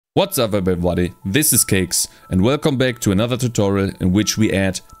What's up everybody, this is Cakez and welcome back to another tutorial in which we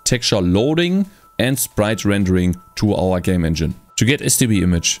add texture loading and sprite rendering to our game engine. To get STB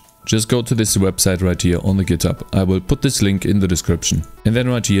image, just go to this website right here on the GitHub. I will put this link in the description. And then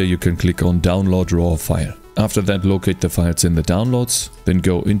right here you can click on download raw file. After that, locate the files in the downloads, then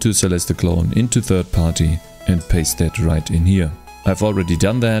go into Celeste clone, into third party and paste that right in here. I've already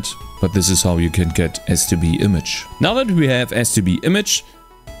done that, but this is how you can get STB image. Now that we have STB image,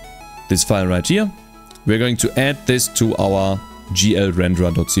 this file right here, we're going to add this to our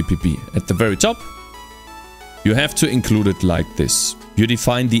glrenderer.cpp. At the very top, you have to include it like this. You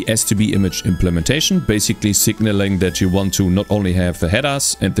define the STB image implementation, basically signaling that you want to not only have the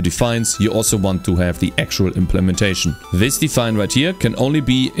headers and the defines, you also want to have the actual implementation. This define right here can only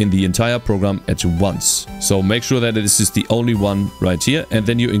be in the entire program at once. So make sure that this is the only one right here, and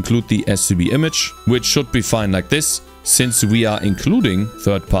then you include the STB image, which should be fine like this, since we are including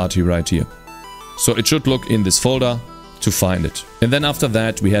third party right here. So it should look in this folder to find it. And then after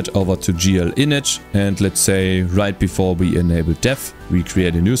that we head over to GL init, and let's say right before we enable dev, we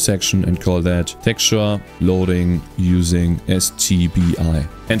create a new section and call that texture loading using STBI.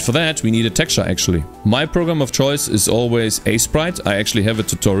 And for that we need a texture actually. My program of choice is always ASprite. I actually have a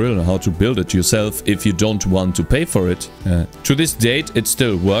tutorial on how to build it yourself if you don't want to pay for it. To this date it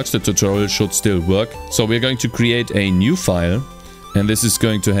still works, the tutorial should still work. So we're going to create a new file, and this is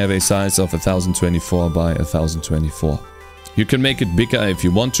going to have a size of 1024 by 1024. You can make it bigger if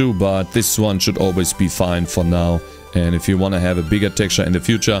you want to, but this one should always be fine for now. And if you want to have a bigger texture in the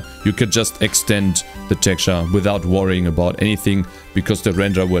future, you can just extend the texture without worrying about anything, because the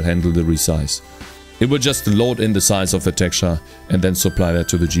renderer will handle the resize. It will just load in the size of the texture and then supply that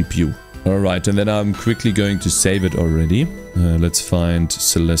to the GPU. Alright, and then I'm quickly going to save it already. Let's find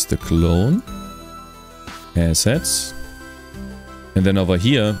Celeste clone, assets. And then over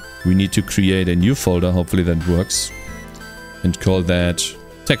here, we need to create a new folder, hopefully that works, and call that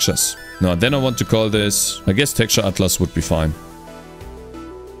textures. Now then I want to call this, I guess texture atlas would be fine.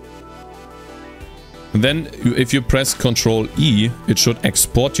 And then if you press Ctrl E, it should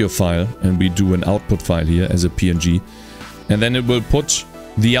export your file, and we do an output file here as a PNG. And then it will put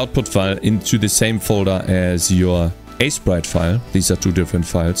the output file into the same folder as your ASprite file. These are two different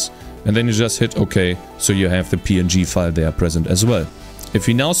files. And then you just hit OK, so you have the PNG file there present as well. If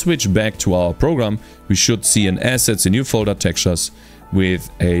we now switch back to our program, we should see an assets, a new folder textures with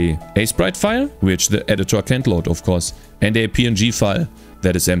a ASprite file, which the editor can't load of course, and a PNG file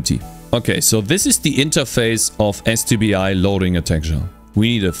that is empty. Okay, so this is the interface of STBI loading a texture.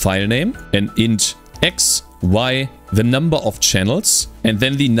 We need a file name, an int x, y, the number of channels, and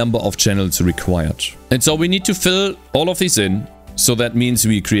then the number of channels required. And so we need to fill all of these in. So that means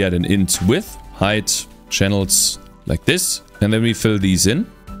we create an int width, height, channels like this, and then we fill these in.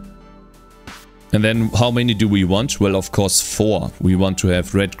 And then how many do we want? Well, of course 4. We want to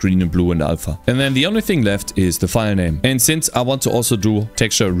have red, green and blue and alpha. And then the only thing left is the file name. And since I want to also do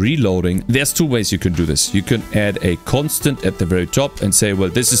texture reloading, there's two ways you can do this. You can add a constant at the very top and say, well,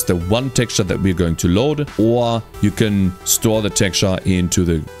 this is the one texture that we're going to load, or you can store the texture into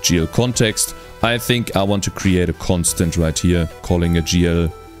the GL context. I think I want to create a constant right here, calling a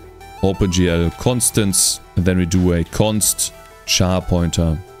GL OpenGL constants, and then we do a const char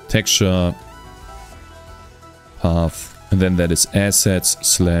pointer texture path, and then that is assets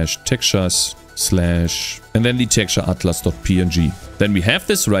slash textures slash, and then the texture atlas.png. Then we have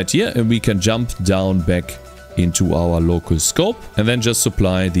this right here, and we can jump down back into our local scope and then just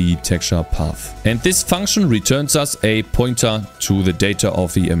supply the texture path. And this function returns us a pointer to the data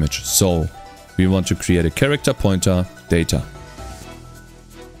of the image. So we want to create a character pointer data.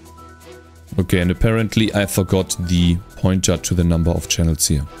 Okay, and apparently I forgot the pointer to the number of channels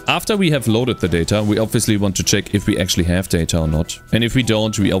here. After we have loaded the data, we obviously want to check if we actually have data or not. And if we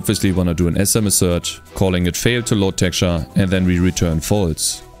don't, we obviously want to do an SM assert, calling it failed to load texture, and then we return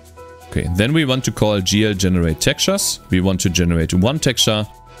false. Okay, then we want to call GL generate textures. We want to generate one texture.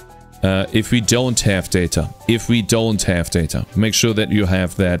 If we don't have data, make sure that you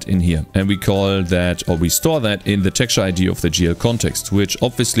have that in here. And we call that, or we store that in the texture ID of the GL context, which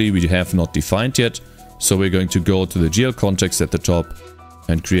obviously we have not defined yet. So we're going to go to the GL context at the top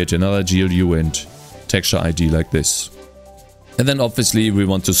and create another GL uint texture ID like this. And then obviously we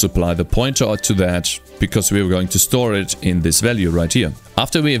want to supply the pointer to that, because we're going to store it in this value right here.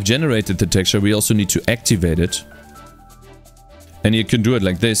 After we have generated the texture, we also need to activate it. And you can do it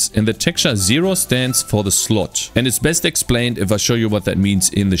like this. And the texture 0 stands for the slot. And it's best explained if I show you what that means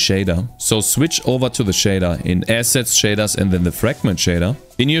in the shader. So switch over to the shader in assets, shaders, and then the fragment shader.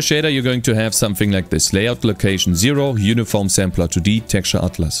 In your shader, you're going to have something like this: layout location 0, uniform sampler 2D, texture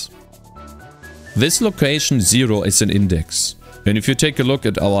atlas. This location 0 is an index. And if you take a look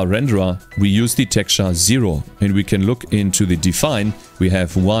at our renderer, we use the texture 0. And we can look into the define. We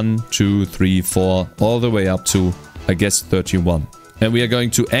have 1, 2, 3, 4, all the way up to, I guess, 31. And we are going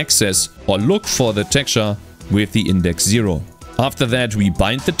to access or look for the texture with the index 0. After that, we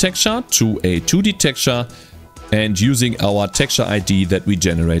bind the texture to a 2D texture and using our texture ID that we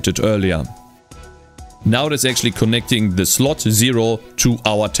generated earlier. Now it is actually connecting the slot 0 to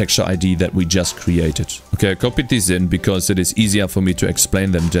our texture ID that we just created. Okay, I copied these in because it is easier for me to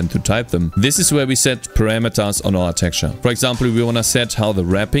explain them than to type them. This is where we set parameters on our texture. For example, we want to set how the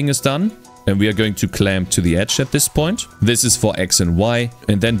wrapping is done. And we are going to clamp to the edge at this point. This is for X and Y.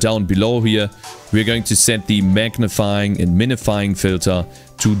 And then down below here, we're going to set the magnifying and minifying filter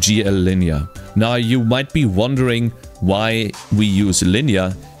to GL linear. Now you might be wondering why we use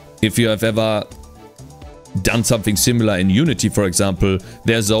linear. If you have ever done something similar in Unity, for example,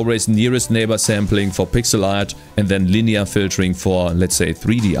 there's always nearest neighbor sampling for pixel art and then linear filtering for, let's say,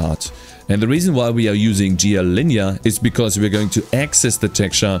 3D art. And the reason why we are using GL linear is because we're going to access the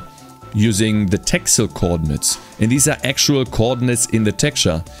texture using the texel coordinates. And these are actual coordinates in the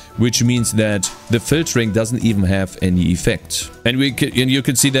texture, which means that the filtering doesn't even have any effect. And you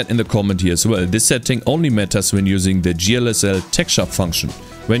can see that in the comment here as well. This setting only matters when using the GLSL texture function.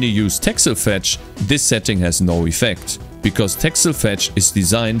 When you use texel fetch, this setting has no effect, because texel fetch is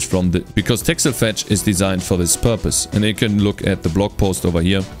designed for this purpose. And you can look at the blog post over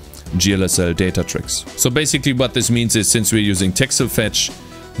here, GLSL data tricks. So basically what this means is, since we're using texel fetch,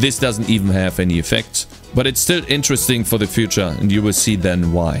 this doesn't even have any effect, but it's still interesting for the future, and you will see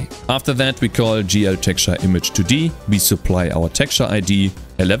then why. After that, we call GL texture image 2D. We supply our texture ID,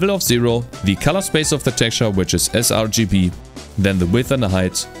 a level of 0, the color space of the texture, which is sRGB, then the width and the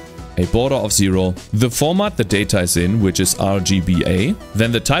height, a border of 0, the format the data is in, which is RGBA,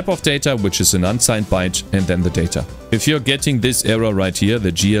 then the type of data, which is an unsigned byte, and then the data. If you're getting this error right here,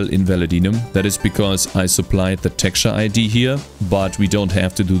 the GL invalidinum, that is because I supplied the texture ID here, but we don't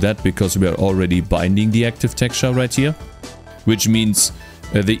have to do that because we are already binding the active texture right here, which means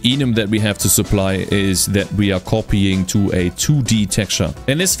the enum that we have to supply is that we are copying to a 2D texture.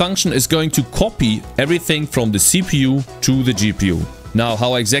 And this function is going to copy everything from the CPU to the GPU. Now,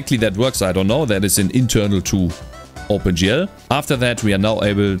 how exactly that works, I don't know. That is an internal to OpenGL. After that, we are now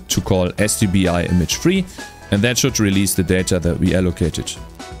able to call SDBI image free, and that should release the data that we allocated.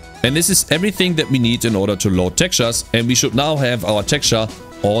 And this is everything that we need in order to load textures, and we should now have our texture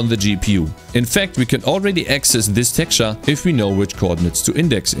on the GPU. In fact, we can already access this texture if we know which coordinates to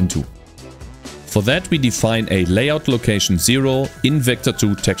index into. For that, we define a layout location 0 in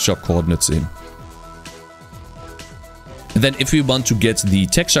vector2 texture coordinates in. And then if we want to get the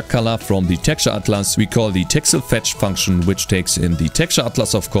texture color from the texture atlas, we call the texel fetch function, which takes in the texture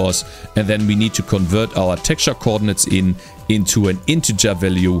atlas, of course, and then we need to convert our texture coordinates into an integer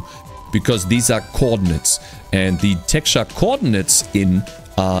value, because these are coordinates, and the texture coordinates in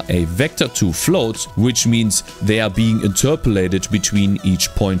are a vector2 float, which means they are being interpolated between each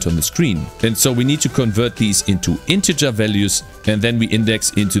point on the screen. And so we need to convert these into integer values, and then we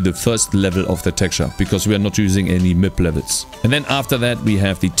index into the first level of the texture, because we are not using any MIP levels. And then after that, we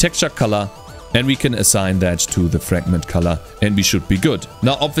have the texture color, and we can assign that to the fragment color, and we should be good.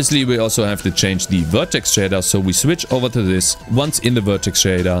 Now, obviously, we also have to change the vertex shader, so we switch over to this. Once in the vertex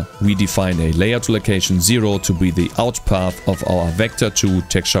shader, we define a layout location 0 to be the out path of our vector2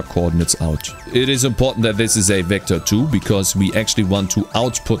 texture coordinates out. It is important that this is a vector2 because we actually want to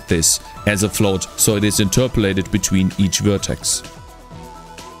output this as a float, so it is interpolated between each vertex.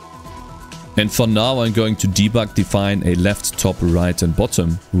 And for now, I'm going to debug define a left, top, right and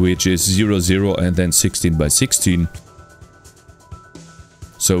bottom, which is 0, 0 and then 16 by 16.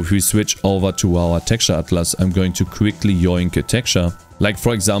 So if we switch over to our texture atlas, I'm going to quickly yoink a texture. Like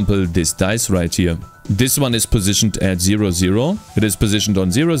for example, this dice right here. This one is positioned at 0, 0. It is positioned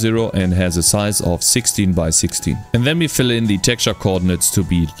on 0, 0 and has a size of 16 by 16. And then we fill in the texture coordinates to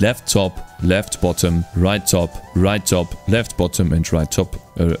be left top, left bottom, left bottom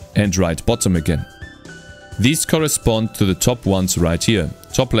and right bottom again. These correspond to the top ones right here.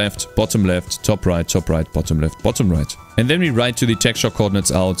 Top left, bottom right, bottom left, bottom right. And then we write to the texture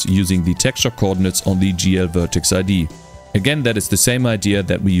coordinates out using the texture coordinates on the GL vertex ID. Again, that is the same idea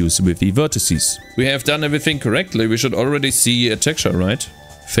that we use with the vertices. We have done everything correctly. We should already see a texture, right?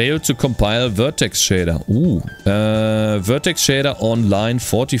 Failed to compile vertex shader. Ooh. Vertex shader on line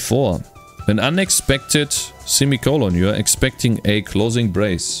 44. An unexpected semicolon. You're expecting a closing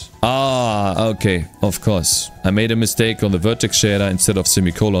brace. Ah, okay. Of course. I made a mistake on the vertex shader instead of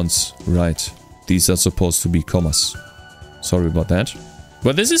semicolons. Right. These are supposed to be commas. Sorry about that.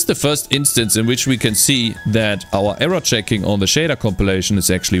 But this is the first instance in which we can see that our error checking on the shader compilation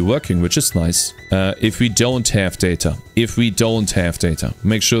is actually working, which is nice. If we don't have data.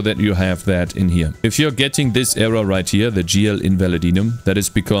 Make sure that you have that in here. If you're getting this error right here, the GL invalidinum, that is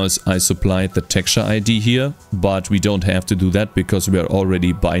because I supplied the texture ID here, but we don't have to do that because we are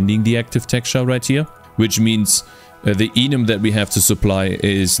already binding the active texture right here, which means the enum that we have to supply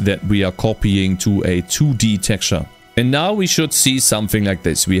is that we are copying to a 2D texture. And now we should see something like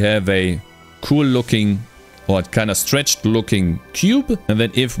this. We have a cool looking or kind of stretched looking cube. And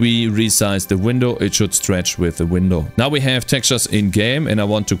then if we resize the window, it should stretch with the window. Now we have textures in game and I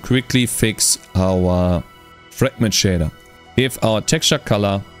want to quickly fix our fragment shader. If our texture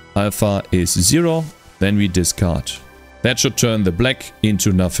color alpha is 0, then we discard. That should turn the black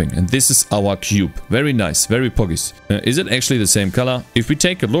into nothing. And this is our cube. Very nice, very poggies. Is it actually the same color? If we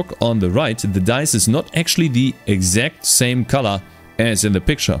take a look on the right, the dice is not actually the exact same color as in the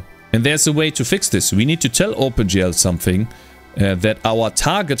picture. And there's a way to fix this. We need to tell OpenGL something that our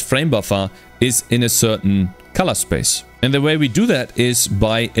target frame buffer is in a certain color space. And the way we do that is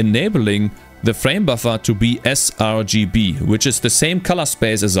by enabling the frame buffer to be sRGB, which is the same color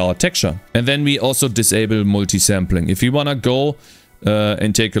space as our texture. And then we also disable multi-sampling. If you want to go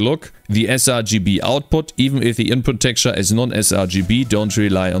and take a look, the sRGB output, even if the input texture is non-sRGB, don't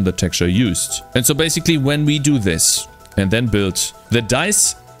rely on the texture used. And so basically when we do this and then build, the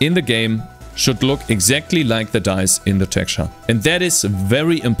dice in the game should look exactly like the dice in the texture. And that is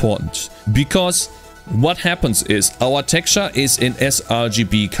very important because what happens is our texture is in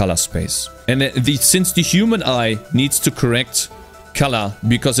sRGB color space. And since the human eye needs to correct color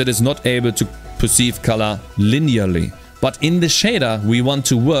because it is not able to perceive color linearly. But in the shader, we want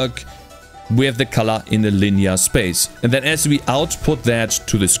to work with the color in a linear space. And then as we output that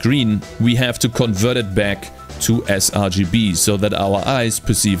to the screen, we have to convert it back to sRGB so that our eyes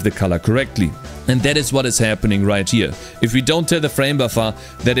perceive the color correctly. And that is what is happening right here. If we don't tell the frame buffer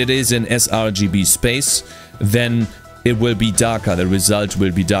that it is in sRGB space, then it will be darker. The result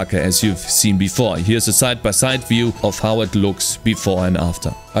will be darker as you've seen before. Here's a side-by-side view of how it looks before and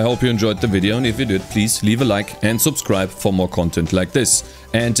after. I hope you enjoyed the video, and if you did, please leave a like and subscribe for more content like this.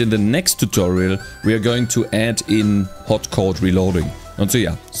 And in the next tutorial, we are going to add in hot code reloading. And so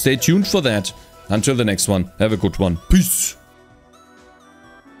yeah, stay tuned for that. Until the next one, have a good one. Peace!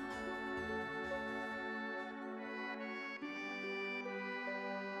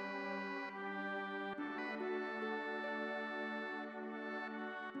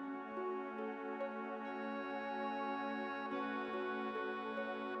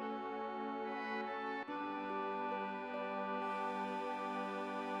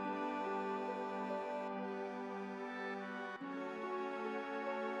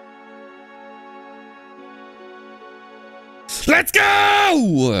 Let's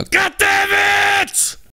go! God